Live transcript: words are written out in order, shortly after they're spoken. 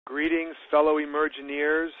Greetings, fellow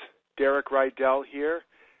Emergineers. Derek Rydell here,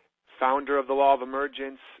 founder of the Law of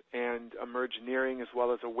Emergence and Emergineering, as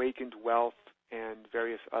well as Awakened Wealth and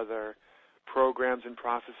various other programs and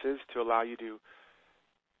processes to allow you to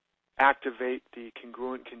activate the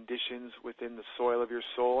congruent conditions within the soil of your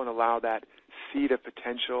soul and allow that seed of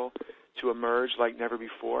potential to emerge like never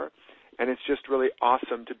before. And it's just really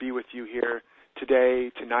awesome to be with you here today,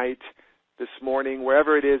 tonight, this morning,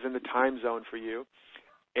 wherever it is in the time zone for you.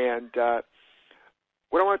 And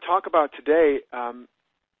what I want to talk about today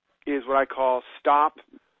is what I call stop,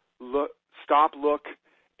 look,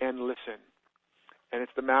 and listen. And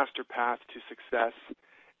it's the master path to success.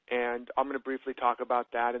 And I'm going to briefly talk about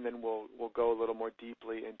that, and then we'll go a little more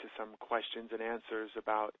deeply into some questions and answers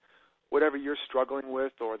about whatever you're struggling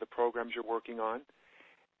with or the programs you're working on.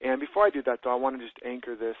 And before I do that, though, I want to just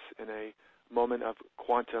anchor this in a moment of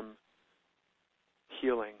quantum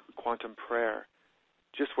healing, quantum prayer.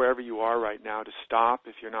 Just wherever you are right now, to stop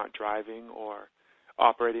if you're not driving or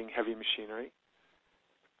operating heavy machinery.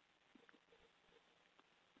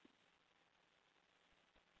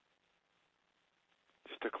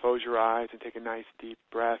 Just to close your eyes and take a nice deep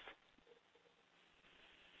breath.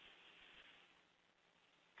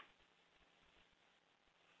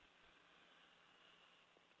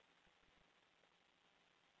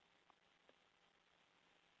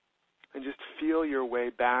 And just feel your way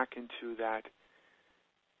back into that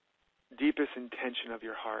deepest intention of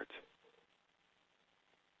your heart.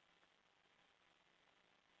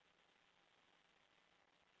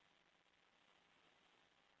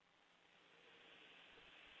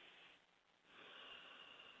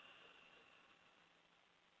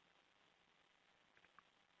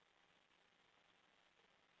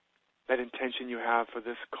 That intention you have for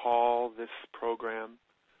this call, this program,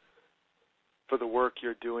 for the work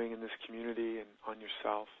you're doing in this community and on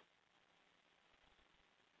yourself.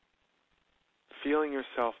 Feeling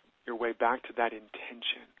your way back to that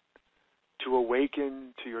intention, to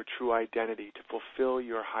awaken to your true identity, to fulfill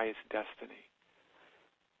your highest destiny.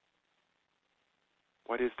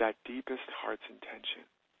 What is that deepest heart's intention?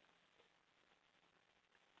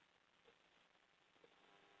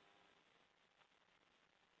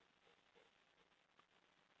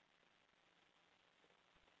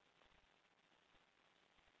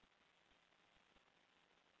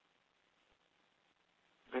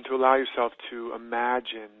 And to allow yourself to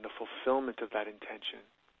imagine the fulfillment of that intention,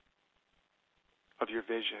 of your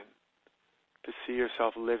vision, to see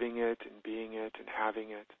yourself living it and being it and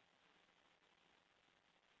having it.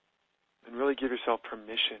 And really give yourself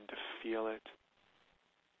permission to feel it.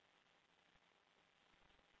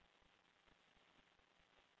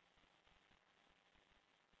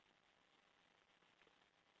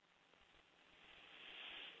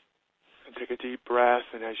 And take a deep breath,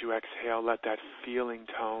 and as you exhale, let that feeling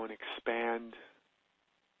tone expand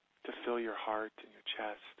to fill your heart and your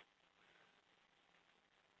chest.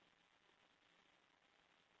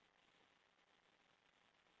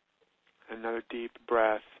 Another deep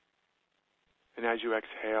breath, and as you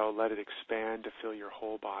exhale, let it expand to fill your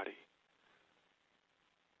whole body.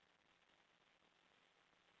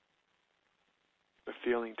 The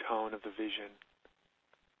feeling tone of the vision,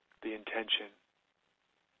 the intention.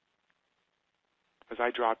 As I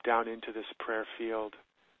drop down into this prayer field,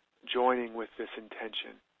 joining with this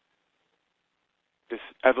intention, this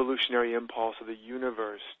evolutionary impulse of the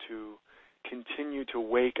universe to continue to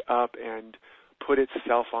wake up and put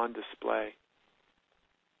itself on display.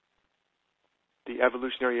 The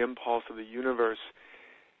evolutionary impulse of the universe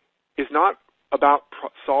is not about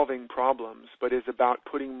solving problems, but is about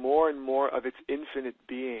putting more and more of its infinite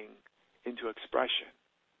being into expression,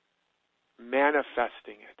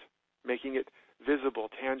 manifesting it, making it visible,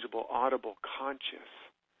 tangible, audible, conscious.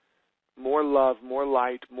 More love, more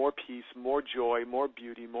light, more peace, more joy, more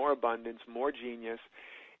beauty, more abundance, more genius.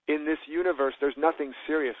 In this universe, there's nothing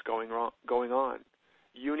serious going on.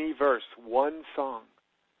 Universe, one song.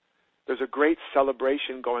 There's a great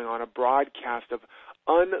celebration going on, a broadcast of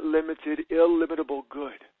unlimited, illimitable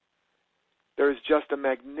good. There is just a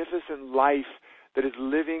magnificent life that is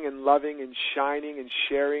living and loving and shining and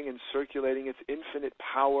sharing and circulating its infinite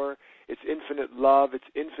power, its infinite love, its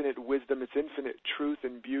infinite wisdom, its infinite truth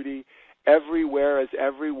and beauty, everywhere as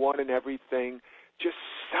everyone and everything, just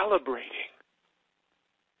celebrating.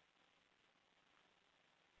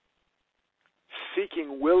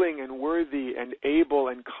 Seeking willing and worthy and able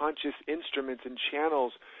and conscious instruments and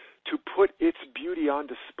channels to put its beauty on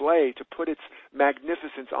display, to put its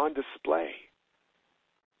magnificence on display.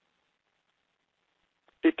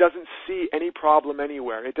 It doesn't see any problem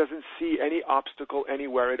anywhere. It doesn't see any obstacle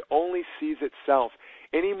anywhere. It only sees itself.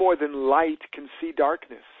 any more than light can see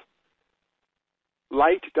darkness.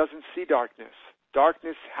 Light doesn't see darkness.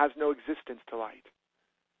 Darkness has no existence to light.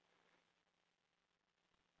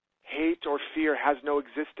 Hate or fear has no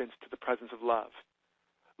existence to the presence of love.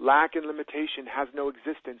 Lack and limitation has no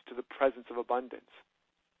existence to the presence of abundance.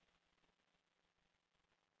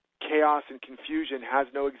 Chaos and confusion has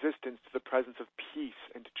no existence to the presence of peace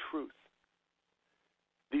and truth.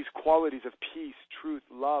 These qualities of peace, truth,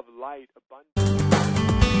 love, light, abundance.